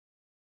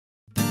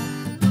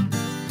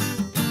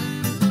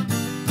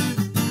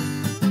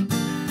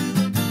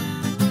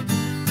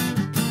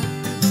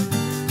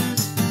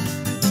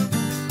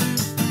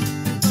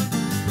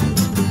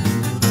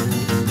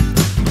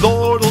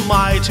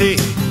almighty,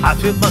 I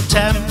feel my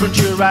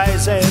temperature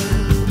rising.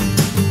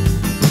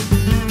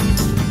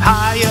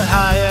 Higher,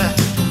 higher,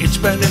 it's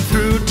burning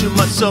through to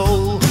my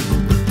soul.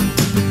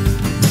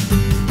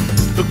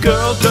 But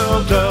girl,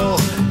 girl, girl,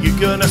 you're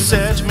gonna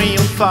set me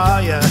on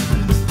fire.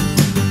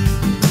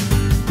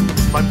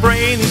 My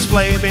brain is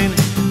flaming,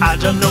 I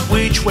don't know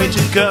which way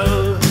to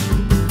go.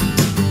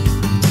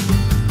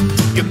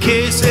 Your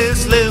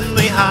kisses lift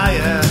me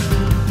higher,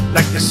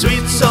 like the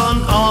sweet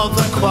song of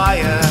the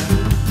choir.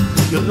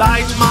 You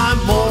light my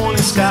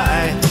morning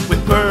sky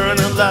with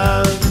burning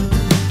love.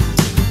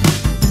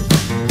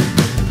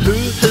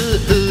 Ooh,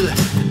 ooh, ooh,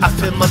 I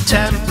feel my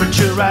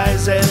temperature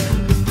rising.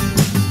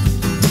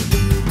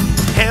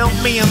 Help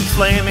me, I'm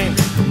flaming,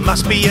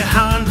 must be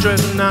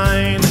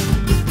 109.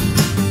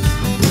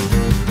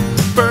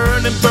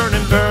 Burning,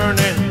 burning,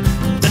 burning,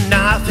 and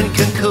nothing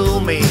can cool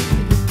me.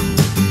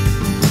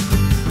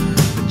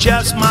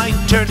 Just might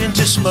turn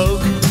into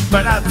smoke,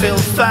 but I feel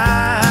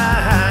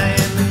fine.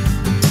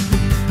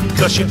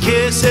 'Cause your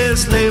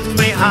kisses lift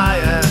me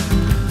higher,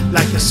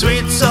 like the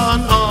sweet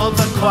song of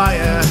the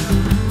choir.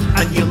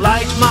 And you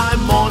light my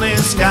morning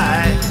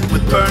sky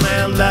with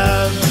burning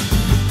love.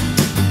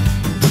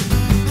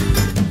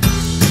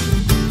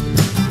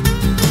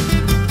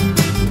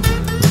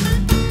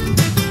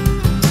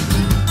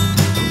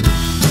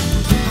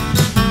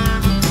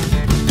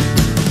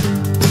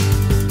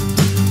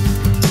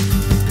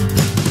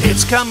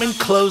 It's coming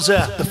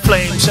closer, the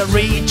flames are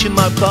reaching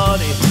my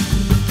body.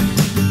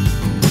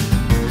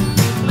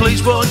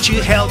 Please won't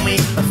you help me,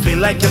 I feel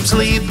like I'm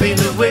slipping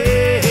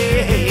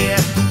away.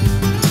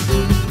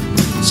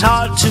 It's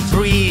hard to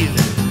breathe,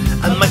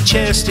 and my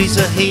chest is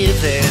a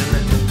heaving.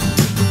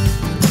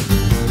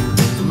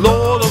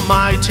 Lord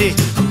Almighty,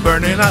 I'm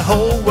burning a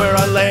hole where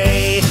I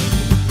lay.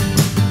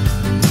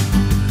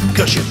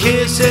 'Cause your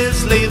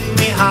kisses lift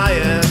me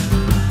higher,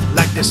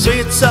 like the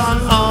sweet song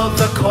of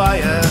the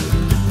choir.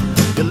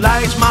 You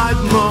light my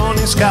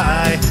morning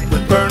sky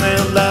with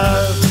burning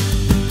love,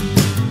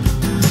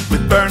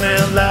 with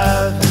burning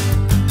love.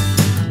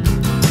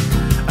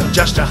 I'm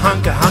just a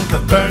hunk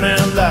of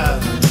burning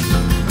love.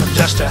 I'm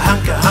just a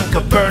hunk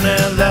of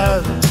burning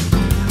love.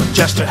 I'm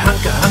just a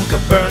hunk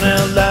of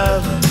burning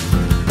love.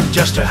 I'm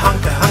just a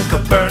hunk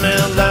of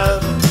burning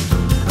love.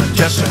 I'm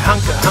just a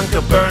hunk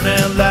of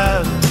burning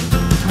love.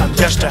 I'm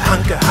just a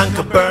hunk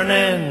of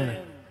burning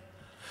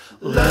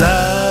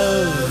love.